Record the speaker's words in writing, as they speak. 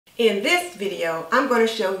In this video, I'm going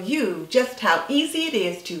to show you just how easy it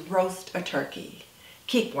is to roast a turkey.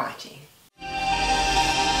 Keep watching.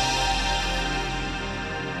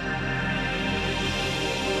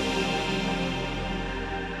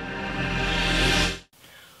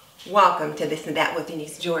 Welcome to This and That with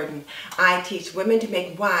Denise Jordan. I teach women to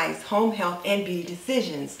make wise home health and beauty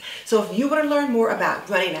decisions. So if you want to learn more about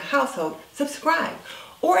running a household, subscribe.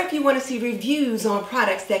 Or if you want to see reviews on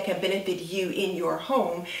products that can benefit you in your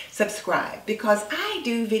home, subscribe, because I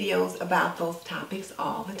do videos about those topics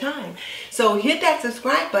all the time. So hit that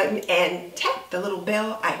subscribe button and tap the little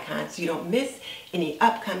bell icon so you don't miss any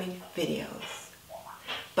upcoming videos.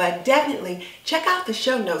 But definitely check out the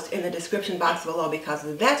show notes in the description box below, because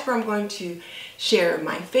that's where I'm going to share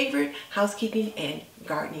my favorite housekeeping and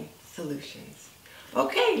gardening solutions.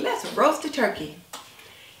 Okay, let's roast a turkey.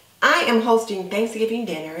 I am hosting Thanksgiving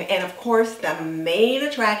dinner, and of course the main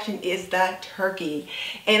attraction is the turkey.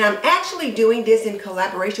 And I'm actually doing this in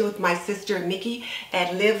collaboration with my sister Mickey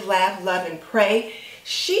at Live, Laugh, Love, and Pray.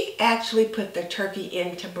 She actually put the turkey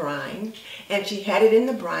into brine, and she had it in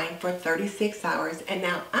the brine for 36 hours. And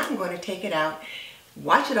now I'm going to take it out,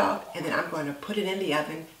 wash it off, and then I'm going to put it in the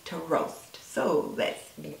oven to roast. So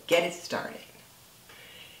let's get it started.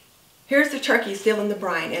 Here's the turkey still in the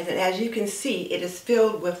brine, and as you can see, it is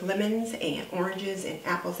filled with lemons and oranges and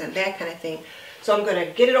apples and that kind of thing. So I'm going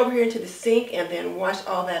to get it over here into the sink and then wash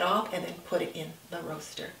all that off and then put it in the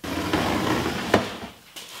roaster.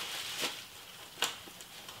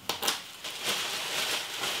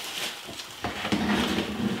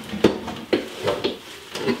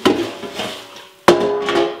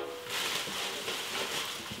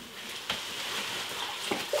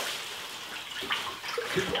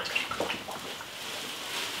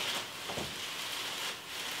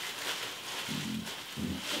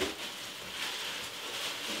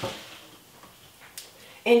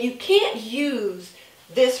 And you can't use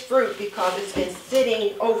this fruit because it's been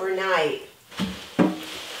sitting overnight.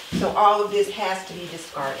 So all of this has to be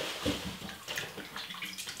discarded.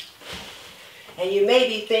 And you may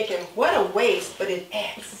be thinking, what a waste, but it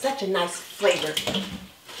adds such a nice flavor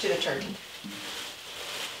to the turkey.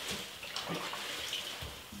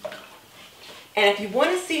 And if you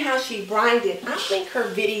want to see how she brined it, I'll link her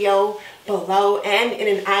video below and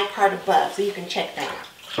in an iCard above, so you can check that out.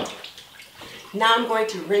 Now I'm going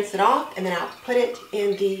to rinse it off, and then I'll put it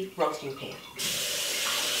in the roasting pan.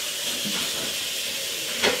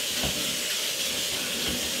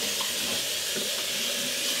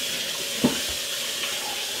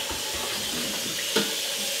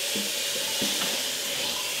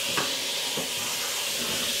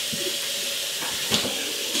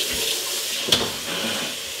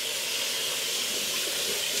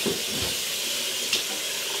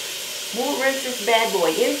 We'll rinse this bad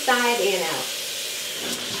boy inside and out.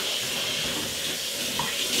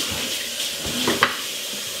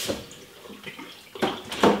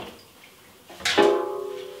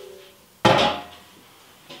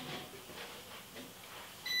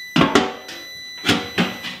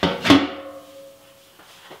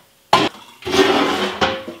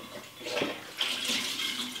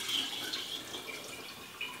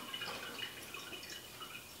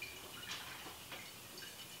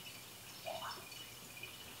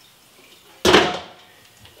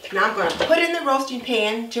 Now I'm going to put it in the roasting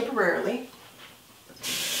pan temporarily.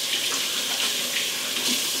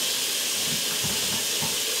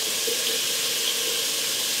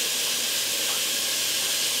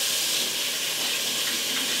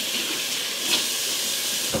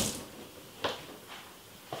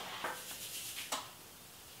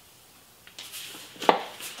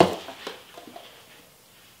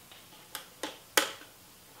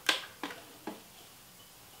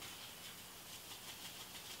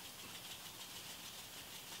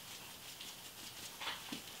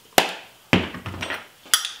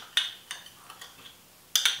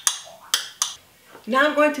 Now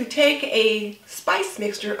I'm going to take a spice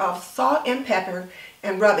mixture of salt and pepper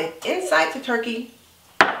and rub it inside the turkey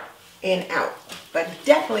and out. But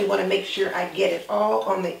definitely want to make sure I get it all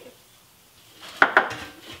on the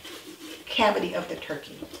cavity of the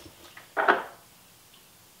turkey.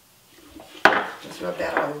 Just rub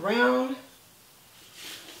that all around.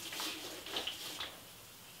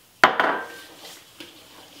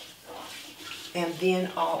 And then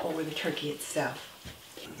all over the turkey itself.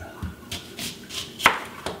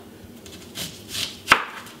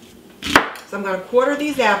 So I'm going to quarter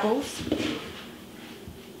these apples.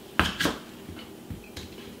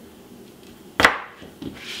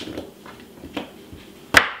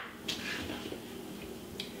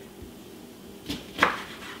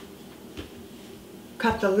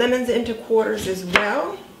 Cut the lemons into quarters as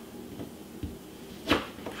well.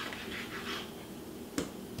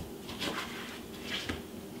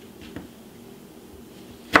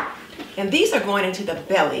 And these are going into the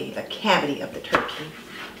belly, the cavity of the turkey.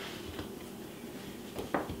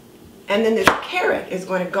 And then this carrot is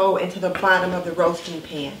going to go into the bottom of the roasting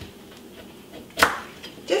pan,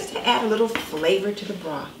 just to add a little flavor to the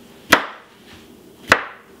broth.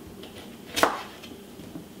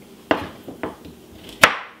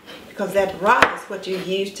 Because that broth is what you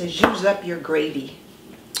use to juice up your gravy.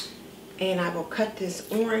 And I will cut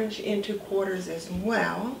this orange into quarters as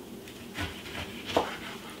well.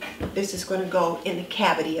 This is going to go in the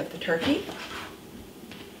cavity of the turkey.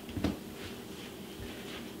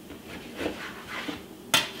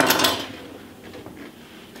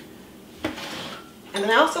 And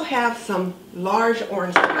I also have some large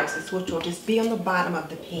orange slices, which will just be on the bottom of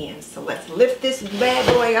the pan. So let's lift this bad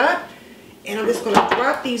boy up, and I'm just going to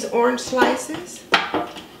drop these orange slices.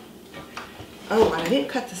 Oh, and I didn't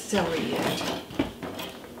cut the celery yet.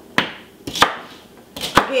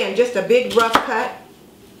 Again, just a big rough cut.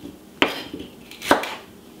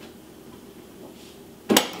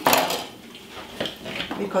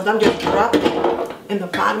 Because I'm just dropping it in the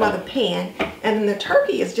bottom of the pan, and then the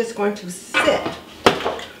turkey is just going to sit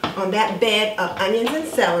on that bed of onions and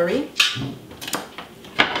celery.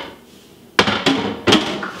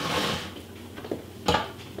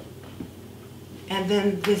 And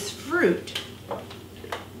then this fruit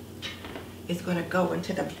is going to go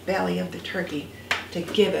into the belly of the turkey to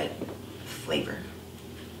give it flavor.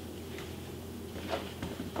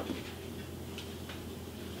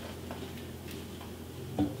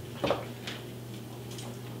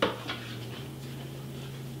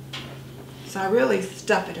 So I really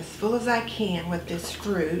stuff it as full as I can with this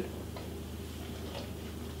fruit.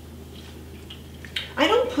 I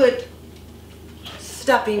don't put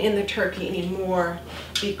stuffing in the turkey anymore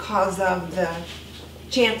because of the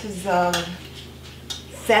chances of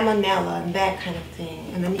salmonella and that kind of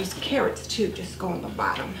thing. And then these carrots too just go on the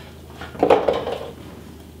bottom.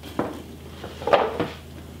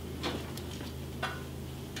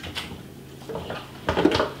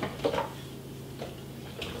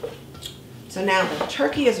 So now the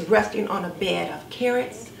turkey is resting on a bed of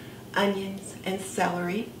carrots, onions, and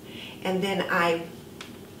celery. And then I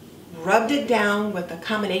rubbed it down with a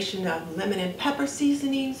combination of lemon and pepper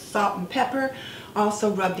seasoning, salt and pepper.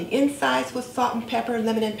 Also rubbed the insides with salt and pepper,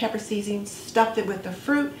 lemon and pepper seasoning, stuffed it with the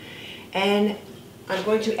fruit. And I'm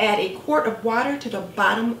going to add a quart of water to the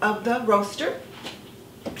bottom of the roaster.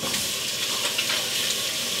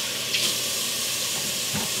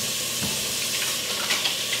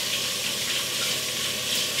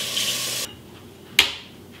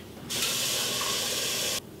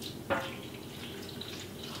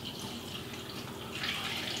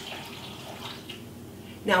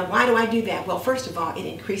 Now, why do I do that? Well, first of all, it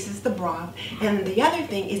increases the broth. And the other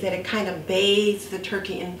thing is that it kind of bathes the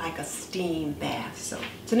turkey in like a steam bath.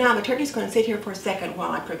 So now the turkey's going to sit here for a second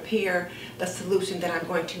while I prepare the solution that I'm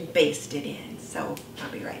going to baste it in. So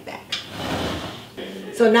I'll be right back.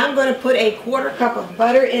 So now I'm going to put a quarter cup of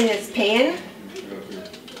butter in this pan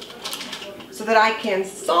so that I can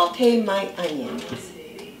saute my onions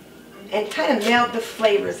and kind of melt the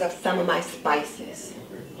flavors of some of my spices.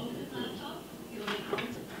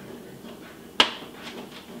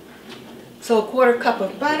 So a quarter cup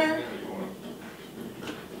of butter,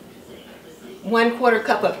 1/4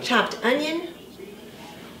 cup of chopped onion,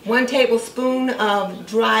 1 tablespoon of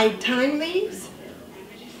dried thyme leaves,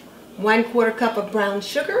 1/4 cup of brown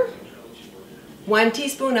sugar, 1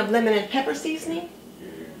 teaspoon of lemon and pepper seasoning,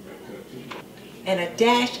 and a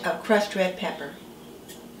dash of crushed red pepper.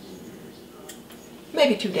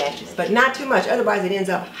 Maybe 2 dashes, but not too much, otherwise it ends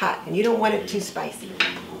up hot and you don't want it too spicy.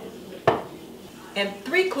 And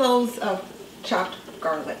 3 cloves of chopped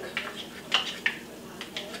garlic.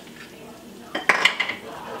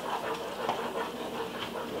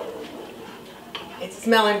 It's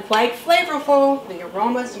smelling quite flavorful. The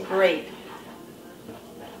aroma's great.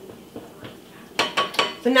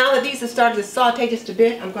 So now that these have started to saute just a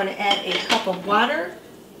bit, I'm going to add a cup of water.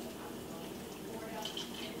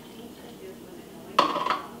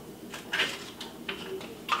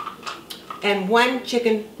 And 1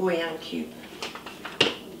 chicken bouillon cube.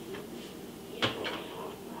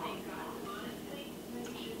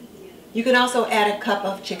 You can also add a cup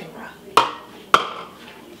of chicken broth.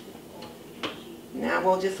 Now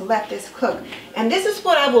we'll just let this cook. And this is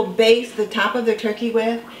what I will baste the top of the turkey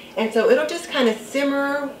with. And so it'll just kind of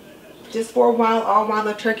simmer just for a while, all while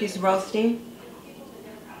the turkey's roasting.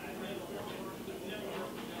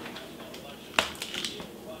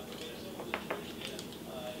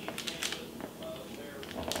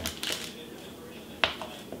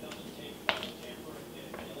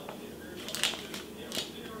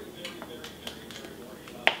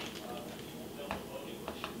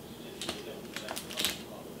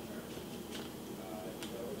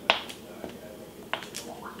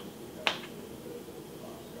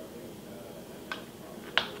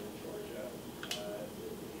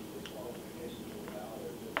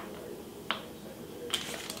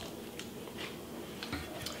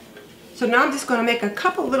 So now I'm just going to make a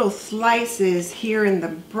couple little slices here in the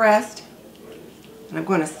breast. And I'm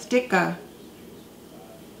going to stick a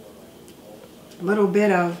little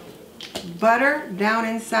bit of butter down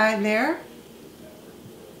inside there.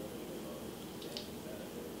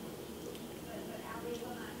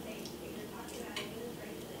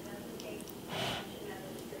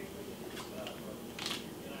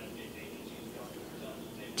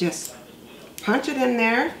 Just punch it in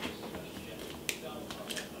there.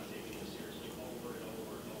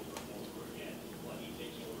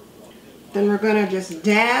 Then we're going to just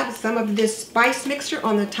dab some of this spice mixture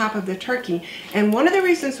on the top of the turkey. And one of the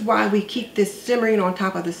reasons why we keep this simmering on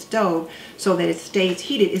top of the stove so that it stays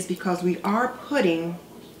heated is because we are putting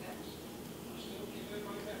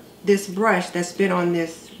this brush that's been on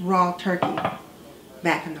this raw turkey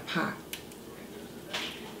back in the pot.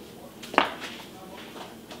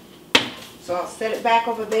 So I'll set it back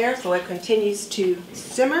over there so it continues to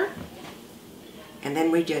simmer. And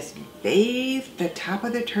then we just bathe the top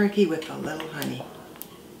of the turkey with a little honey.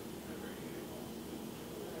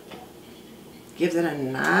 Gives it a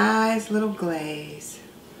nice little glaze.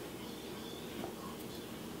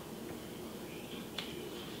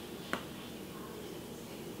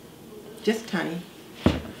 Just honey.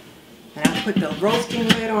 And I'll put the roasting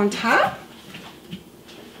lid on top.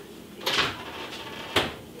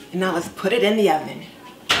 And now let's put it in the oven.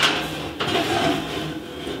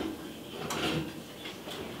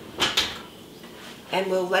 And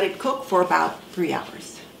we'll let it cook for about 3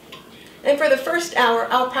 hours. And for the first hour,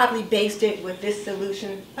 I'll probably baste it with this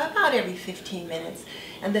solution about every 15 minutes.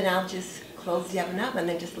 And then I'll just close the oven up and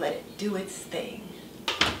then just let it do its thing.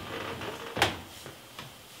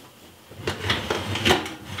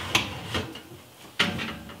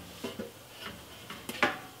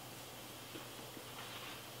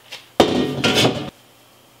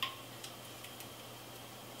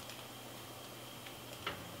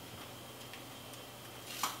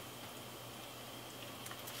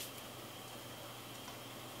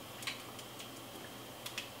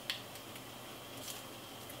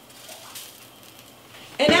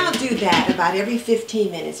 And I'll do that about every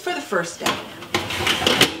 15 minutes for the first hour.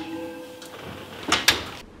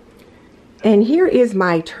 And here is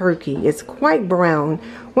my turkey. It's quite brown.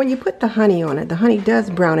 When you put the honey on it, the honey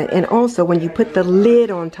does brown it. And also when you put the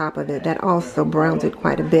lid on top of it, that also browns it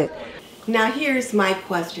quite a bit. Now here's my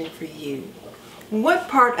question for you. What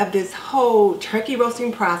part of this whole turkey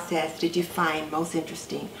roasting process did you find most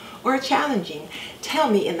interesting or challenging?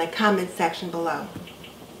 Tell me in the comment section below.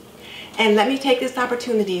 And let me take this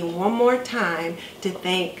opportunity one more time to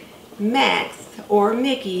thank Max or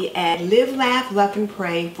Mickey at Live, Laugh, Love, and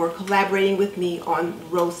Pray for collaborating with me on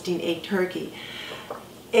roasting a turkey.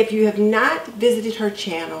 If you have not visited her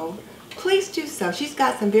channel, please do so. She's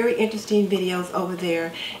got some very interesting videos over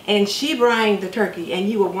there, and she brined the turkey, and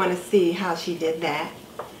you will want to see how she did that.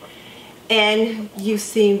 And you've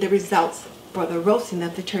seen the results for the roasting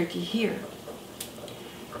of the turkey here.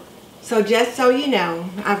 So just so you know,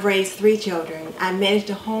 I've raised 3 children. I managed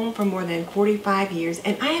a home for more than 45 years,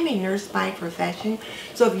 and I am a nurse by profession.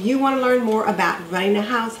 So if you want to learn more about running a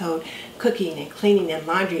household, cooking and cleaning and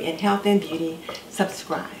laundry and health and beauty,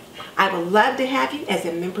 subscribe. I would love to have you as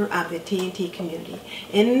a member of the TNT community.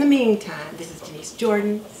 In the meantime, this is Denise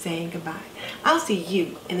Jordan saying goodbye. I'll see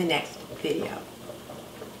you in the next video.